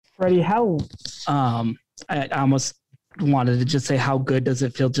Freddie, I almost wanted to just say how good does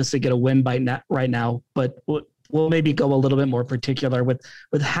it feel just to get a win right now, but we'll maybe go a little bit more particular with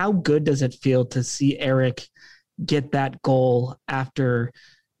how good does it feel to see Eric get that goal after,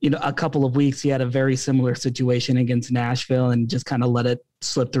 a couple of weeks. He had a very similar situation against Nashville and just kind of let it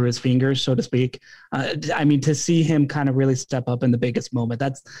slip through his fingers, so to speak. To see him kind of really step up in the biggest moment,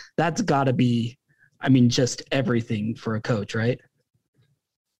 that's gotta be, just everything for a coach, right?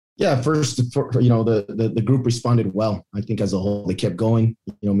 Yeah, the group responded well. I think as a whole, they kept going.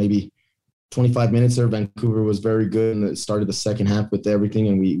 Maybe 25 minutes there, Vancouver was very good, and it started the second half with everything,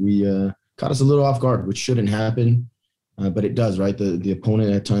 and we caught us a little off guard, which shouldn't happen, but it does, right? The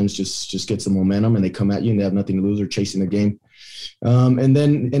opponent at times just gets the momentum, and they come at you, and they have nothing to lose. They're chasing the game, and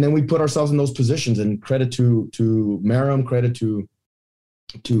then we put ourselves in those positions. And credit to Merrim, credit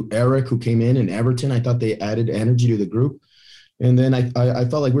to Eric, who came in, and Everton. I thought they added energy to the group. And then I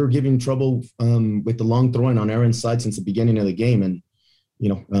felt like we were giving trouble with the long throwing on Aaron's side since the beginning of the game. And,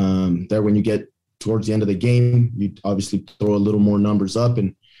 there when you get towards the end of the game, you obviously throw a little more numbers up.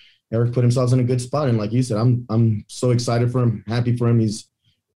 And Eric put himself in a good spot. And like you said, I'm so excited for him, happy for him. He's,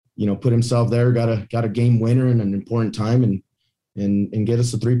 put himself there, got a game winner in an important time and get us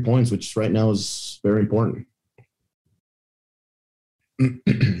to 3 points, which right now is very important.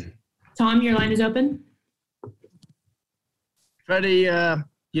 Tom, your line is open. Freddie,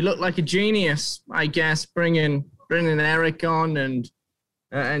 you look like a genius, I guess, bringing Eric on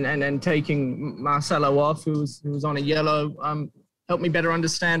and taking Marcelo off, who was on a yellow. Help me better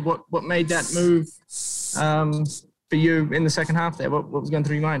understand what made that move for you in the second half there. What was going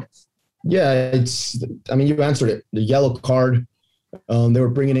through your mind? Yeah, you answered it. The yellow card. They were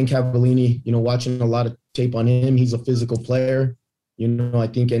bringing in Cavallini. Watching a lot of tape on him. He's a physical player. I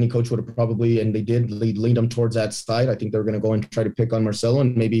think any coach would have probably, and they did lead them towards that side. I think they were going to go and try to pick on Marcelo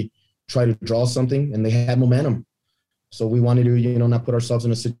and maybe try to draw something, and they had momentum. So we wanted to, not put ourselves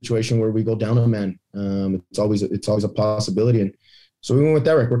in a situation where we go down a man. It's always a possibility. And so we went with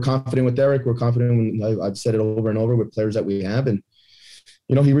Eric. We're confident with Eric. We're confident I've said it over and over with players that we have. And,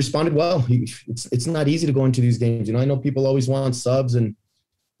 he responded well. It's not easy to go into these games. I know people always want subs and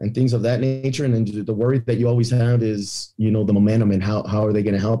things of that nature. And then the worry that you always have is, the momentum and how are they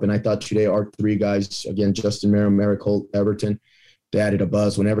going to help. And I thought today our three guys, again, Justin Merrim, Eric Holt, Everton, they added a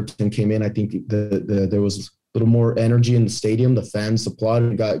buzz. When Everton came in, I think there was a little more energy in the stadium. The fans applauded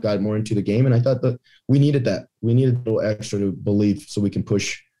and got more into the game. And I thought that we needed that. We needed a little extra to believe so we can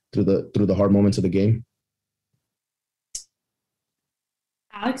push through the hard moments of the game.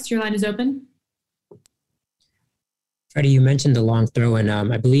 Alex, your line is open. Freddie, you mentioned the long throw, and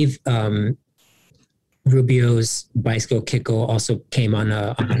I believe Rubio's bicycle kick goal also came on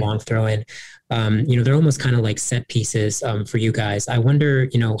a long throw. And, they're almost kind of like set pieces for you guys. I wonder,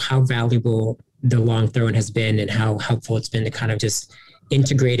 how valuable the long throwing has been and how helpful it's been to kind of just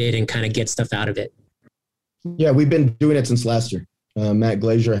integrate it and kind of get stuff out of it. Yeah, we've been doing it since last year. Matt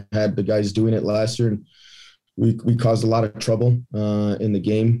Glazier had the guys doing it last year. And we caused a lot of trouble in the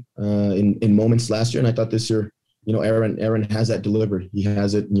game in moments last year. And I thought this year, Aaron has that delivery. He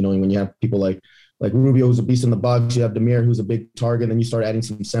has it, when you have people like Rubio, who's a beast in the box, you have Demir, who's a big target, then you start adding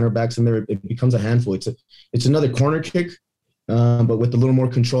some center backs in there, it becomes a handful. It's another corner kick, but with a little more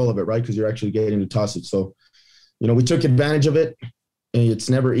control of it, right? Because you're actually getting to toss it. So, we took advantage of it. It's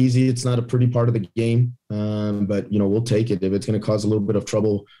never easy. It's not a pretty part of the game, but, we'll take it. If it's going to cause a little bit of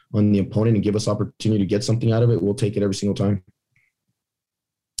trouble on the opponent and give us opportunity to get something out of it, we'll take it every single time.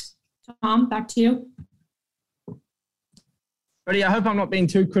 Tom, back to you. Freddie, I hope I'm not being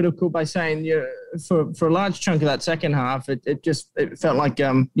too critical by saying for a large chunk of that second half, it felt like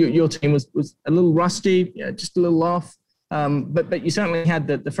your team was a little rusty, just a little off. But you certainly had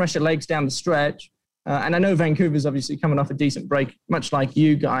the fresher legs down the stretch. And I know Vancouver's obviously coming off a decent break, much like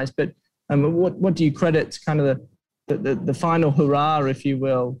you guys. But what do you credit kind of the final hurrah, if you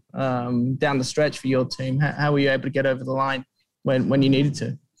will, down the stretch for your team? How were you able to get over the line when you needed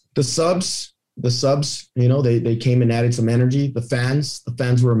to? The subs, they came and added some energy. The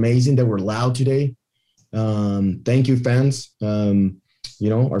fans were amazing. They were loud today. Thank you, fans.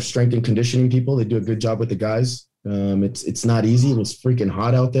 Our strength and conditioning people, they do a good job with the guys. It's not easy. It was freaking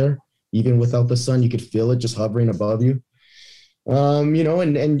hot out there. Even without the sun, you could feel it just hovering above you. And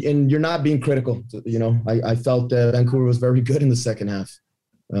you're not being critical. I felt that Vancouver was very good in the second half,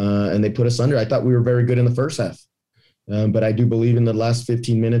 and they put us under. I thought we were very good in the first half. But I do believe in the last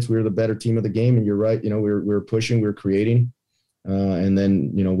 15 minutes, we were the better team of the game. And you're right. We were pushing, we were creating. And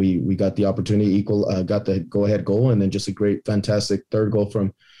then, we got the opportunity got the go-ahead goal. And then just a great, fantastic third goal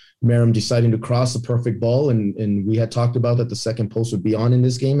from Merrim deciding to cross the perfect ball. And we had talked about that the second post would be on in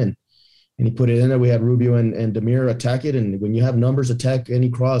this game. And he put it in there. We had Rubio and Demir attack it. And when you have numbers attack any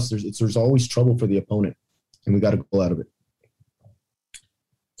cross, there's always trouble for the opponent. And we got a goal out of it.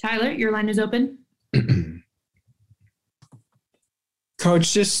 Tyler, your line is open.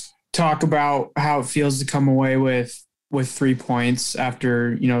 Coach, just talk about how it feels to come away with 3 points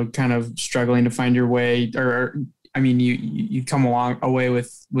after, kind of struggling to find your way. You come away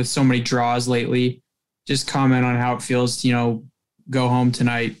with so many draws lately. Just comment on how it feels to, go home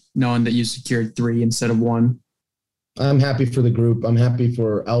tonight knowing that you secured 3 instead of 1. I'm happy for the group. I'm happy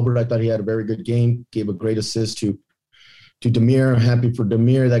for Albert. I thought he had a very good game, gave a great assist to Demir. I'm happy for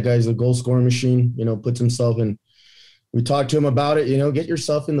Demir. That guy's a goal scoring machine, puts himself in. We talked to him about it, get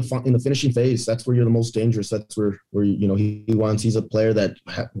yourself in the finishing phase. That's where you're the most dangerous. That's where he's a player that,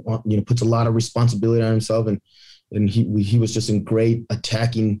 puts a lot of responsibility on himself. And he was just in great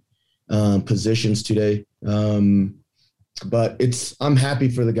attacking positions today. But I'm happy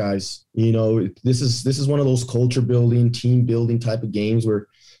for the guys. This is one of those culture building, team building type of games where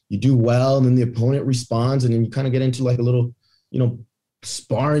you do well and then the opponent responds and then you kind of get into like a little,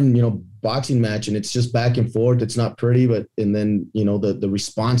 sparring, boxing match, and it's just back and forth. It's not pretty, and then, the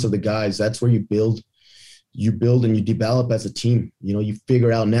response of the guys, that's where you build and you develop as a team. You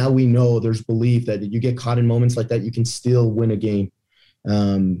figure out, now we know there's belief that you get caught in moments like that, you can still win a game.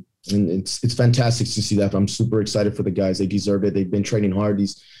 And it's fantastic to see that. I'm super excited for the guys. They deserve it. They've been training hard.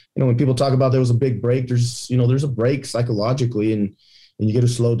 When people talk about there was a big break, there's a break psychologically and you get to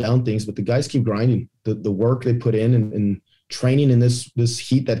slow down things, but the guys keep grinding. The work they put in and training in this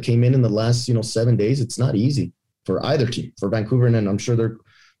heat that came in the last, 7 days, it's not easy for either team, for Vancouver. And I'm sure their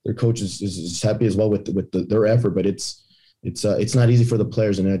coach is happy as well with their effort, but it's not easy for the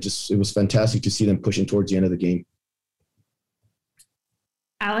players. And it was fantastic to see them pushing towards the end of the game.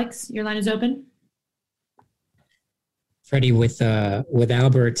 Alex, your line is open. Freddie, with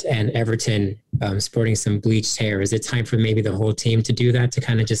Albert and Everton sporting some bleached hair, is it time for maybe the whole team to do that, to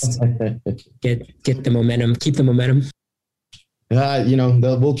kind of just get the momentum, keep the momentum?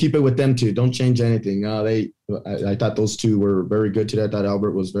 We'll keep it with them too. Don't change anything. I thought those two were very good today. I thought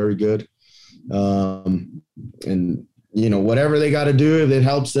Albert was very good. And whatever they got to do, if it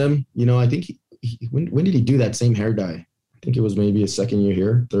helps them, I think when did he do that same hair dye? I think it was maybe his second year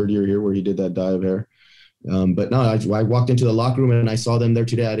here, third year here, where he did that dye of hair. But no, I walked into the locker room and I saw them there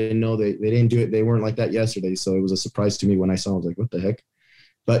today. I didn't know they didn't do it. They weren't like that yesterday. So it was a surprise to me when I saw them. I was like, what the heck?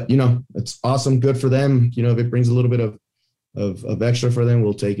 But, it's awesome. Good for them. If it brings a little bit of extra for them,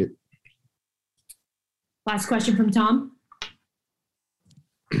 we'll take it. Last question from Tom.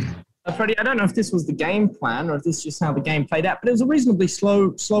 Freddie, I don't know if this was the game plan or if this is just how the game played out, but it was a reasonably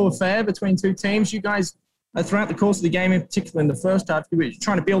slow affair between two teams. You guys, throughout the course of the game, in particular in the first half, you were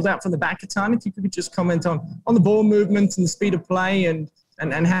trying to build out from the back of time. If you could just comment on the ball movement and the speed of play and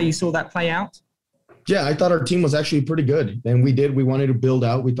how you saw that play out. Yeah, I thought our team was actually pretty good, and we wanted to build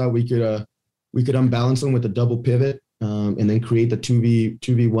out. We thought we could unbalance them with a double pivot. And then create the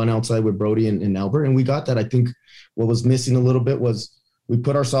 2v1 outside with Brody and Albert. And we got that. I think what was missing a little bit was I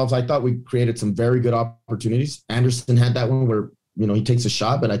thought we created some very good opportunities. Anderson had that one where, he takes a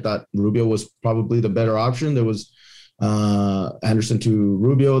shot, but I thought Rubio was probably the better option. There was Anderson to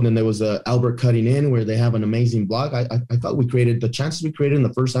Rubio, and then there was Albert cutting in where they have an amazing block. I thought the chances we created in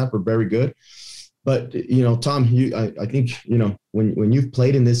the first half were very good. But, Tom, I think, when you've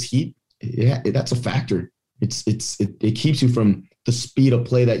played in this heat, that's a factor. It keeps you from the speed of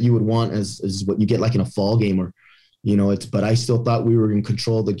play that you would want as what you get like in a fall game or, but I still thought we were in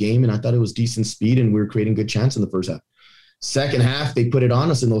control of the game and I thought it was decent speed and we were creating good chance in the first half. Second half, they put it on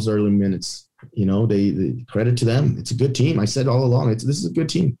us in those early minutes. They credit to them. It's a good team. I said all along, this is a good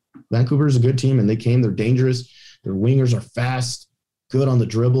team. Vancouver is a good team and they're dangerous. Their wingers are fast, good on the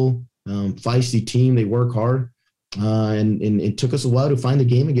dribble, feisty team. They work hard. And it took us a while to find the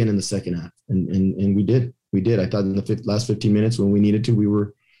game again in the second half. And we did. I thought in the last 15 minutes when we needed to,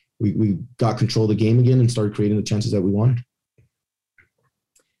 we got control of the game again and started creating the chances that we wanted.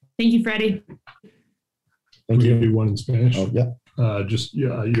 Thank you, Freddie. Thank you. Do one in Spanish. Oh, yeah.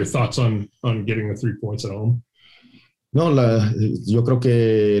 Your thoughts on getting the 3 points at home. No, yo creo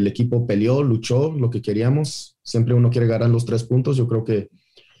que el equipo peleó, luchó lo que queríamos. Siempre uno quiere ganar los 3 puntos. Yo creo que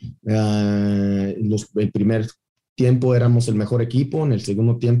el primer tiempo éramos el mejor equipo. En el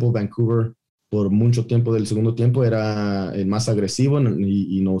segundo tiempo, Vancouver, por mucho tiempo del segundo tiempo, era el más agresivo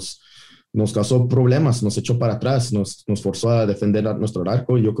y nos causó problemas, nos echó para atrás, nos forzó a defender nuestro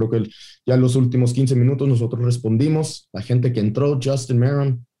arco. Yo creo que ya en los últimos 15 minutos nosotros respondimos. La gente que entró, Justin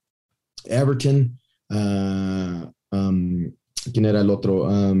Merrim, Everton, ¿quién era el otro?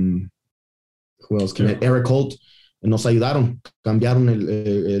 Eric Holt. Nos ayudaron, cambiaron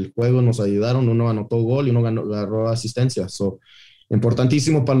el juego, nos ayudaron, uno anotó gol y uno agarró asistencia.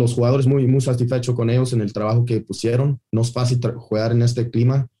 Importantísimo para los jugadores, muy, muy satisfecho con ellos en el trabajo que pusieron. No es fácil jugar en este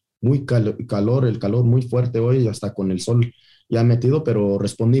clima, muy calor, el calor muy fuerte hoy, hasta con el sol ya metido, pero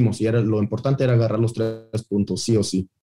respondimos y lo importante era agarrar los 3 puntos, sí o sí.